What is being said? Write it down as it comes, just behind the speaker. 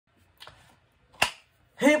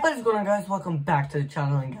Hey, what is going on, guys? Welcome back to the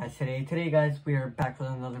channel. And guys, today guys, we are back with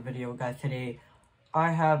another video. Guys, today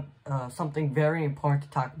I have something very important to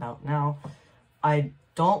talk about. Now, I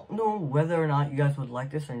don't know whether or not you guys would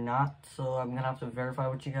like this or not, so I'm gonna have to verify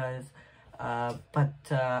with you guys.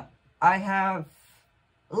 But I have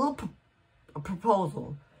a little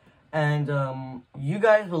proposal, and you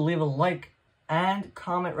guys will leave a like and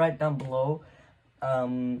comment right down below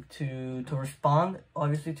to respond,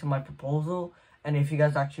 obviously, to my proposal. And if you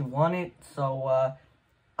guys actually want it. So I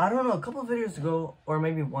don't know, a couple of videos ago, or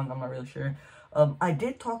maybe one, I'm not really sure, I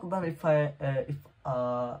did talk about if I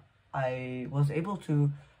was able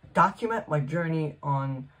to document my journey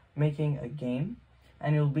on making a game,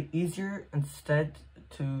 and it'll be easier instead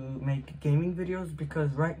to make gaming videos,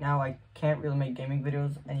 because right now I can't really make gaming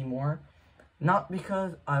videos anymore. Not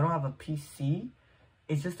because I don't have a PC,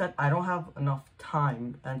 it's just that I don't have enough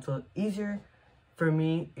time, and so easier for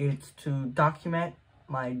me, it's to document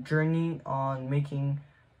my journey on making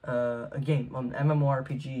a game, an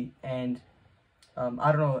MMORPG, and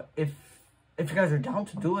I don't know if you guys are down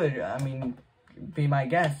to do it. I mean, be my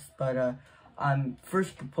guest, but I'm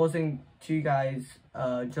first proposing to you guys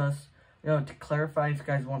just to clarify if you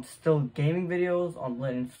guys want still gaming videos on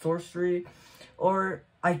Blade and Sorcery, or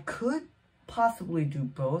I could possibly do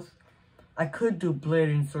both. I could do Blade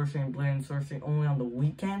and Sorcery only on the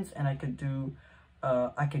weekends, and I could do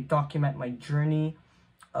I could document my journey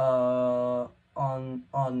on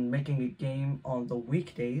making a game on the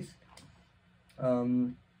weekdays.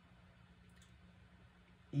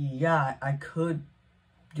 Yeah, I could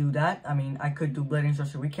do that. I mean, I could do Blade and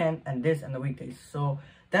Sorcery weekend and this and the weekdays. So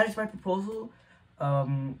that is my proposal.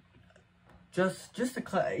 Just to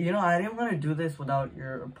I didn't want to do this without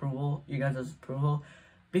your approval, you guys' approval,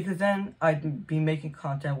 because then I'd be making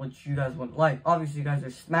content which you guys wouldn't like. Obviously, you guys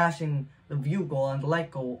are smashing the view goal and the like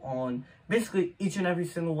goal on basically each and every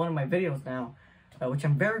single one of my videos now, which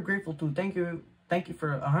I'm very grateful to. Thank you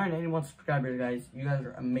for 181 subscribers, guys. You guys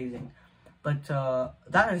are amazing. But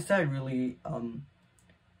that said, really,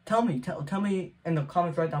 tell me in the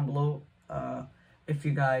comments right down below if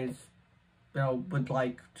you guys would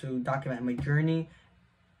like to document my journey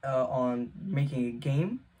on making a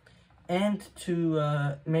game, and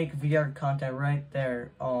to make VR content right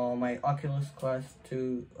there on my Oculus Quest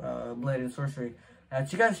 2 Blade and Sorcery.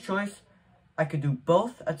 It's you guys' choice. I could do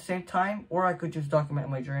both at the same time, or I could just document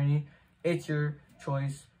my journey. It's your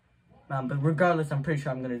choice. But regardless, I'm pretty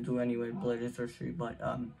sure I'm going to do anyway Blade and Sorcery. But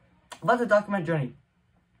about the document journey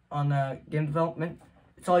on game development,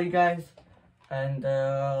 it's all you guys. And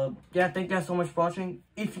yeah, thank you guys so much for watching.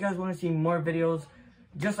 If you guys want to see more videos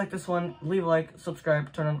just like this one, leave a like,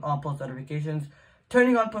 subscribe, turn on all post notifications.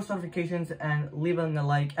 Turning on post notifications and leaving a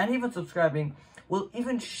like and even subscribing will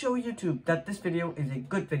even show YouTube that this video is a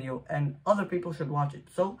good video and other people should watch it.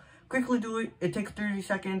 So quickly do it. It takes 30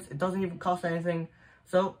 seconds. It doesn't even cost anything.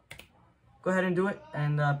 So go ahead and do it,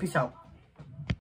 and peace out.